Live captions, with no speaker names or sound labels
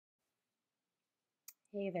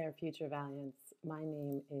Hey there, future Valiants. My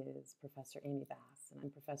name is Professor Amy Bass, and I'm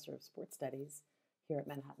Professor of Sports Studies here at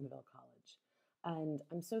Manhattanville College. And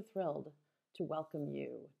I'm so thrilled to welcome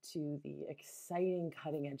you to the exciting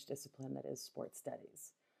cutting edge discipline that is sports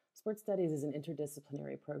studies. Sports studies is an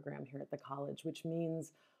interdisciplinary program here at the college, which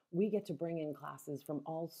means we get to bring in classes from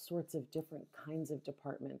all sorts of different kinds of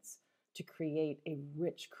departments to create a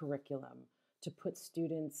rich curriculum to put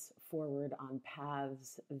students forward on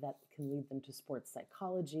paths that can lead them to sports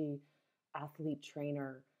psychology, athlete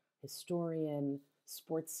trainer, historian,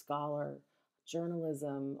 sports scholar,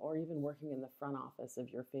 journalism, or even working in the front office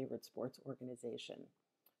of your favorite sports organization.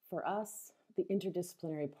 For us, the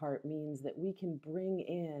interdisciplinary part means that we can bring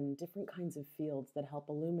in different kinds of fields that help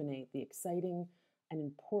illuminate the exciting and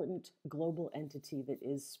important global entity that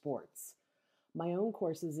is sports. My own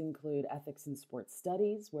courses include ethics in sports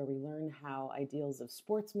studies, where we learn how ideals of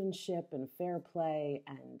sportsmanship and fair play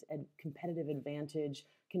and competitive advantage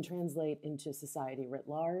can translate into society writ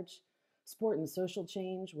large. Sport and social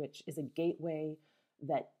change, which is a gateway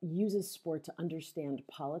that uses sport to understand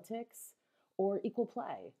politics. Or equal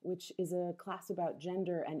play, which is a class about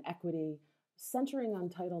gender and equity centering on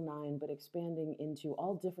Title IX, but expanding into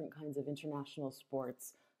all different kinds of international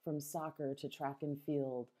sports, from soccer to track and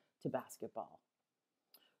field to basketball.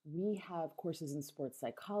 We have courses in sports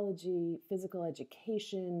psychology, physical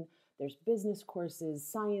education, there's business courses,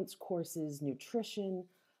 science courses, nutrition.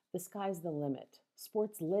 The sky's the limit.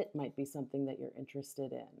 Sports lit might be something that you're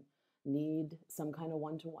interested in. Need some kind of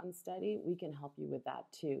one-to-one study? We can help you with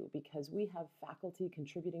that too, because we have faculty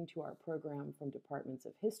contributing to our program from departments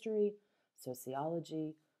of history,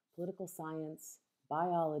 sociology, political science,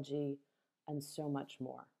 biology, and so much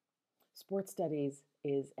more. Sports studies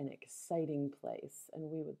is an exciting place, and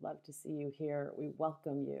we would love to see you here. We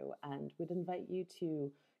welcome you and would invite you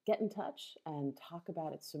to get in touch and talk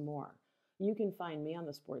about it some more. You can find me on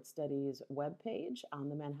the Sports Studies webpage on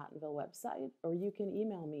the Manhattanville website, or you can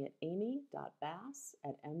email me at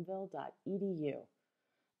amy.bass@mville.edu.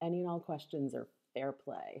 Any and all questions are fair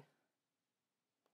play.